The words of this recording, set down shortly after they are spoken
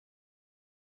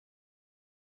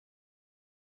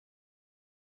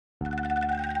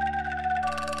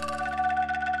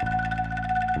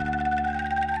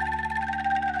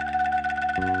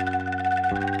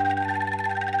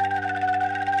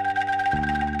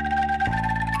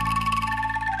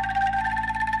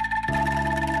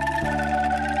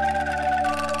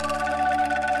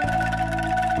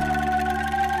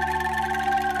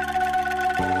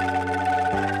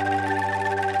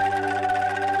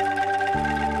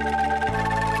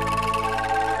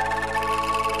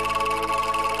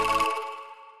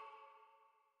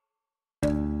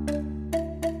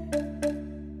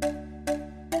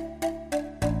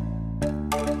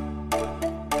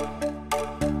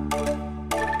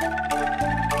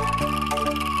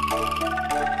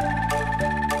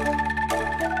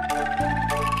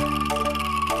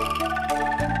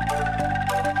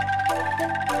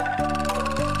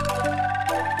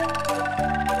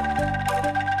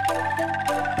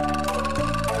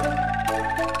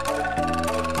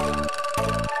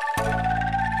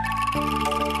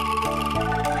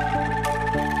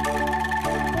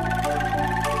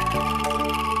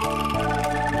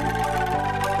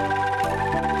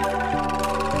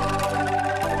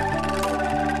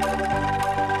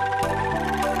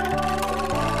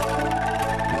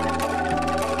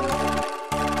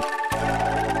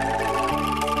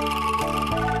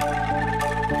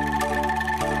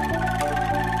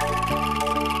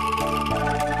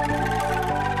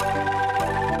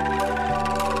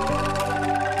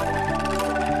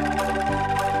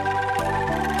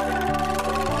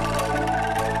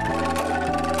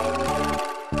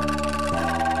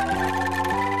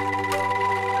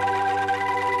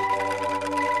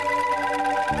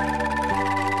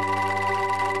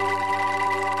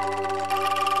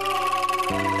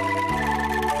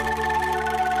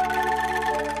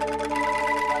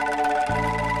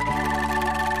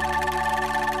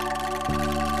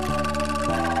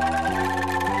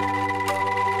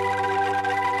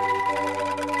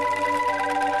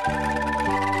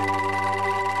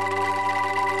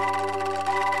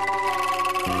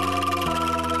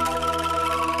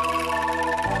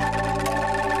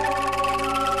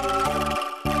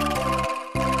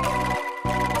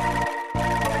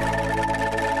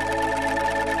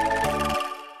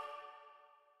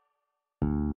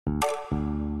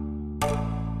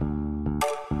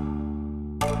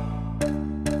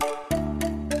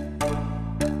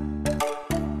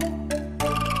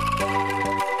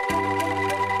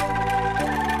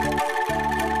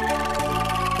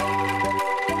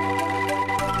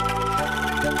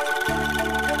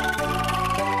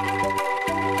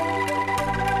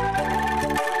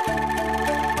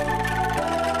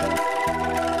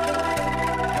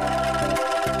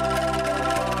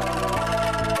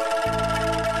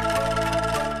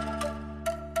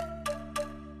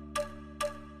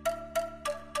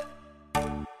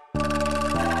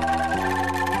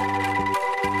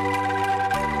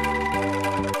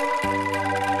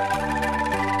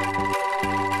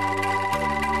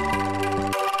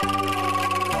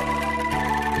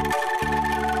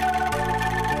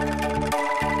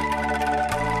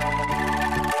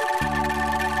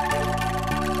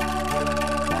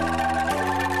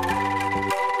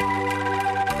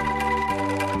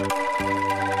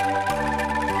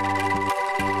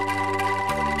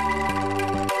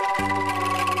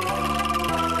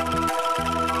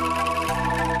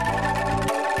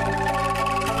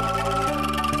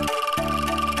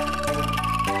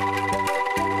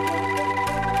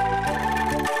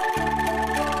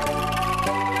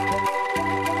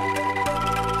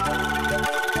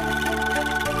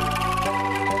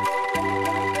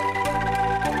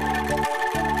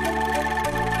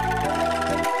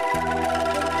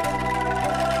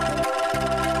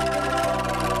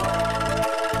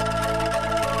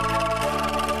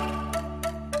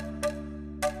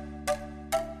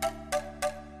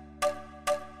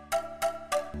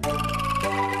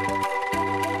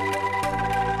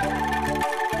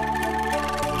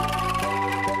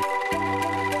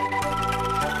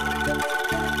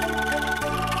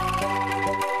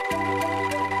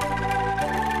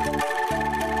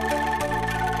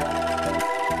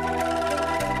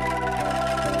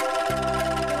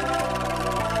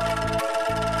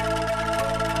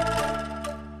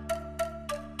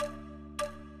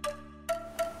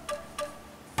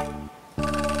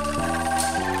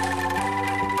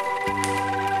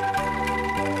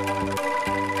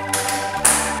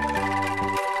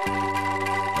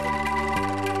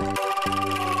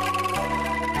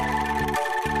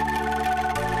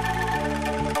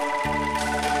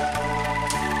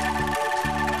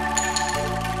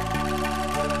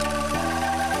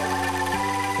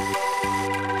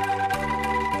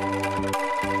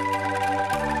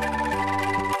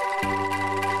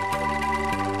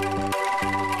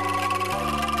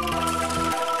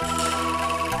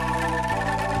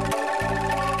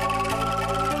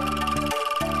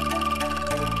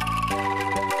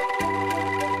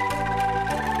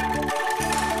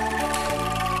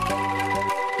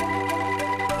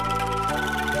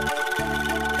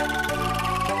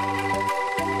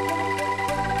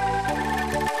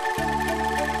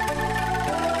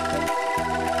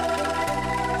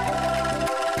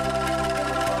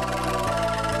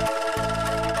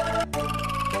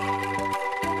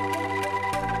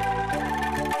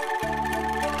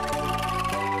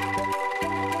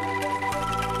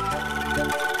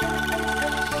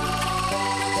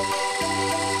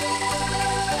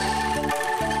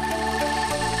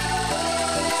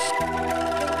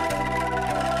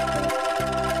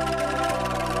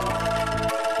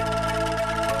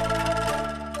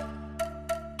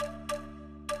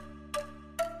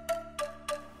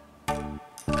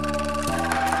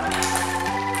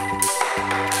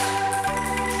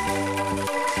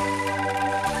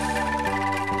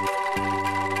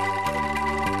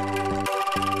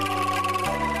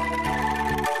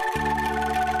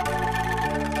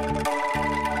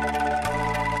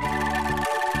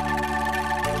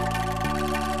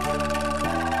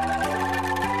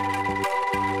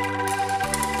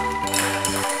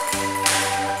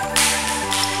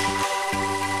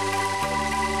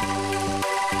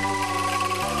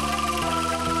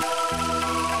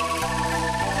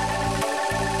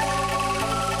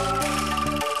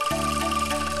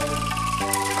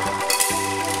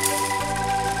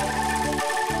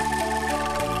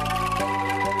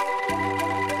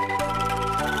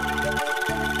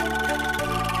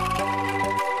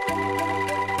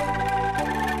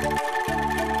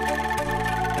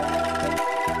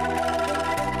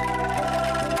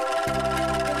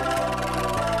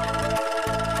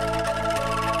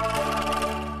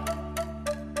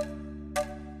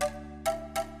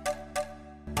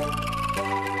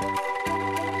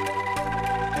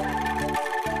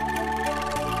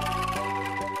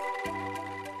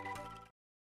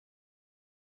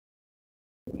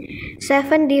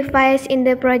7 devices in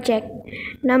the project.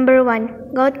 Number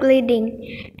 1. Goat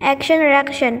gliding. Action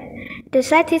reaction. The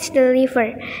slide hits the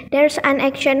lever. There's an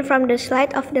action from the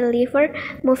slide of the lever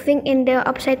moving in the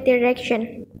opposite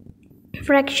direction.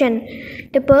 Friction.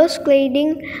 The ball's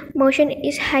gliding motion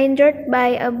is hindered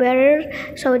by a barrier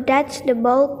so that the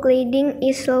ball gliding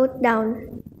is slowed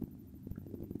down.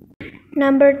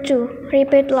 Number 2.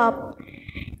 Repeat loop.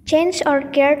 Change or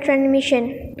gear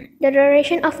transmission. The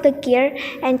direction of the gear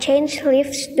and change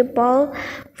lifts the ball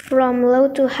from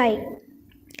low to high.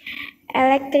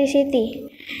 Electricity.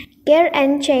 Gear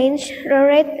and change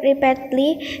rotate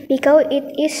repeatedly because it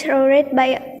is rotated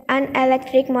by an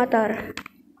electric motor.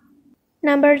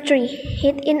 Number 3.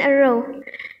 Hit in a row.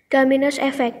 Dominoes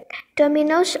effect.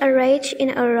 Dominoes arranged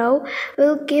in a row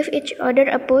will give each other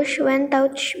a push when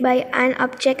touched by an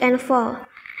object and fall.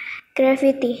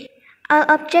 Gravity. All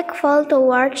objects fall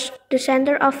towards the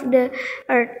center of the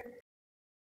earth.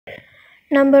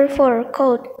 Number 4.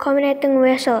 Code. Communicating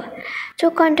vessel.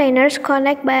 Two containers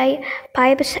connect by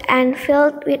pipes and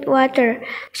filled with water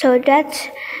so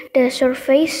that the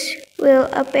surface will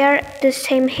appear the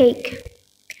same height.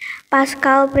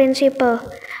 Pascal principle.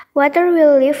 Water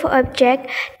will lift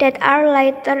objects that are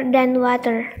lighter than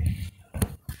water.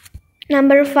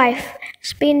 Number 5.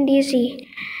 Spin DC.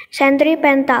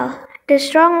 Centripetal. The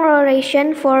strong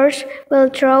rotation force will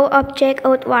throw objects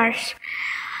outwards.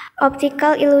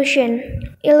 Optical illusion.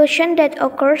 Illusion that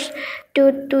occurs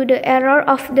due to the error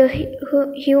of the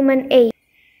human eye.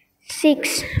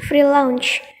 6. Free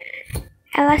launch.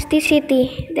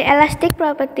 Elasticity. The elastic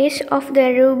properties of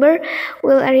the rubber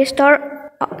will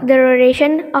restore the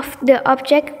rotation of the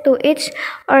object to its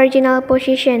original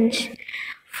positions.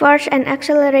 Force and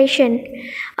acceleration.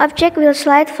 Object will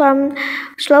slide from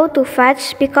slow to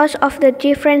fast because of the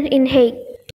difference in height.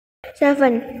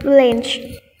 7. Balance.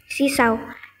 Seesaw.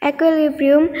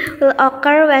 Equilibrium will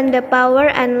occur when the power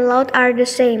and load are the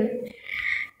same.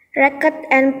 Racket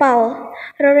and pawl.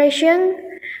 Rotation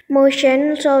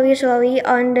motion slowly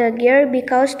on the gear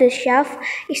because the shaft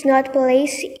is not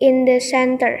placed in the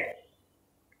center.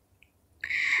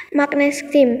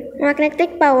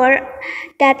 Magnetic power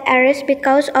that arises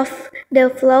because of the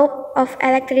flow of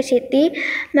electricity.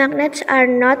 Magnets are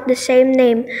not the same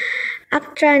name.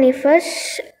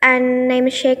 Actiniverse and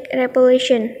namesake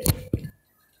repulsion.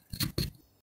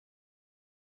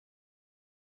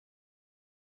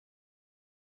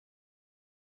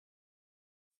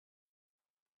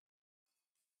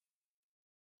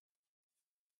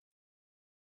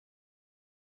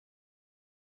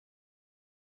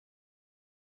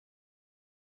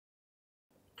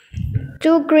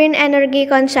 Two green energy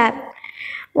concept.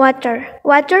 Water.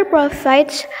 Water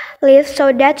provides lift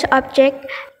so that objects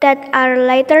that are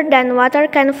lighter than water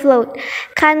can float.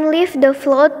 Can lift the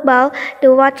float ball,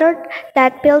 the water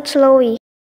that builds slowly.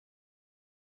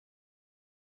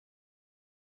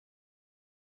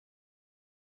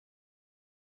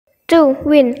 2.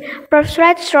 Wind.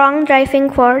 Provides strong driving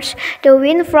force. The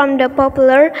wind from the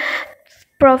propeller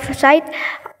provides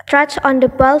thrust on the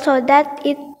ball so that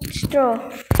it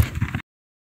throws.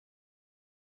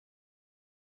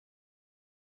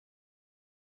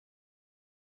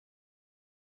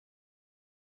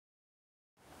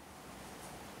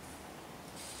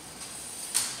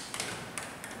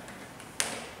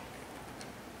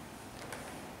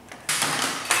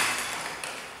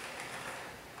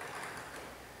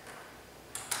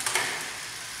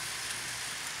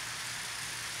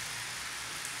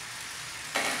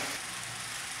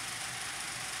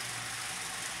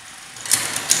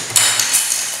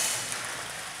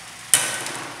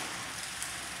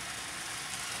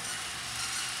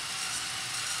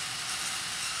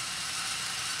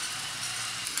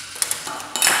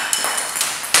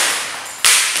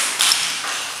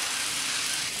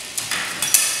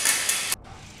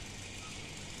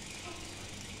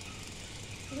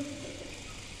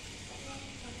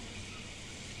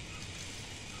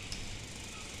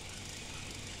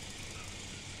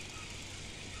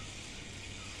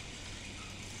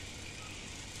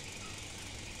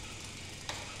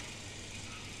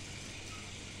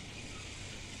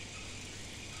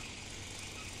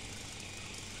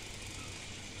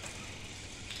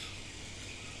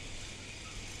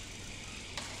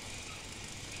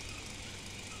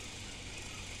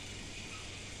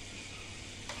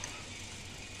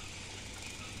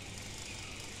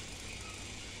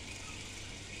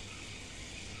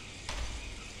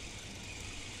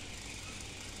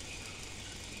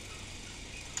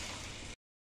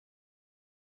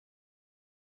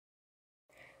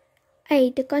 A.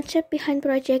 The concept behind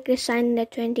project design in the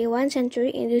 21st century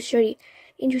industry,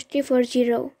 Industry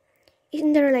 4.0.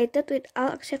 interrelated with all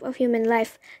aspects of human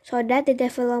life, so that the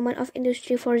development of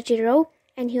Industry 4.0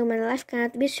 and human life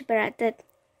cannot be separated.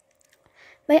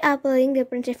 By applying the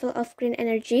principle of green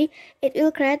energy, it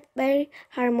will create better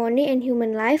harmony in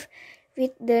human life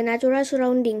with the natural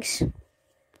surroundings.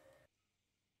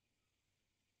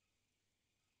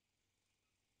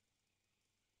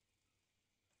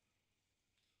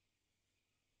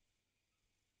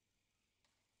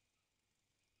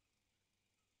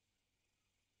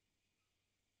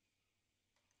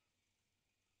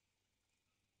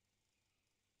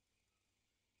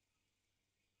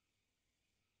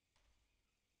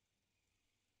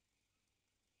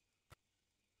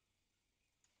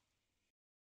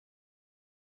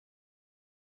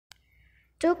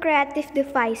 Two creative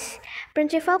device.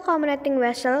 Principal communicating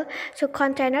vessel, so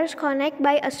containers connect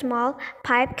by a small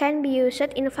pipe can be used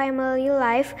in family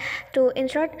life to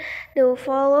insert the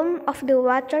volume of the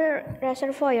water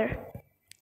reservoir.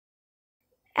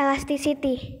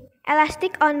 Elasticity.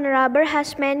 Elastic on rubber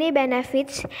has many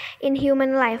benefits in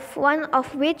human life, one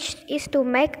of which is to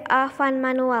make a fun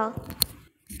manual.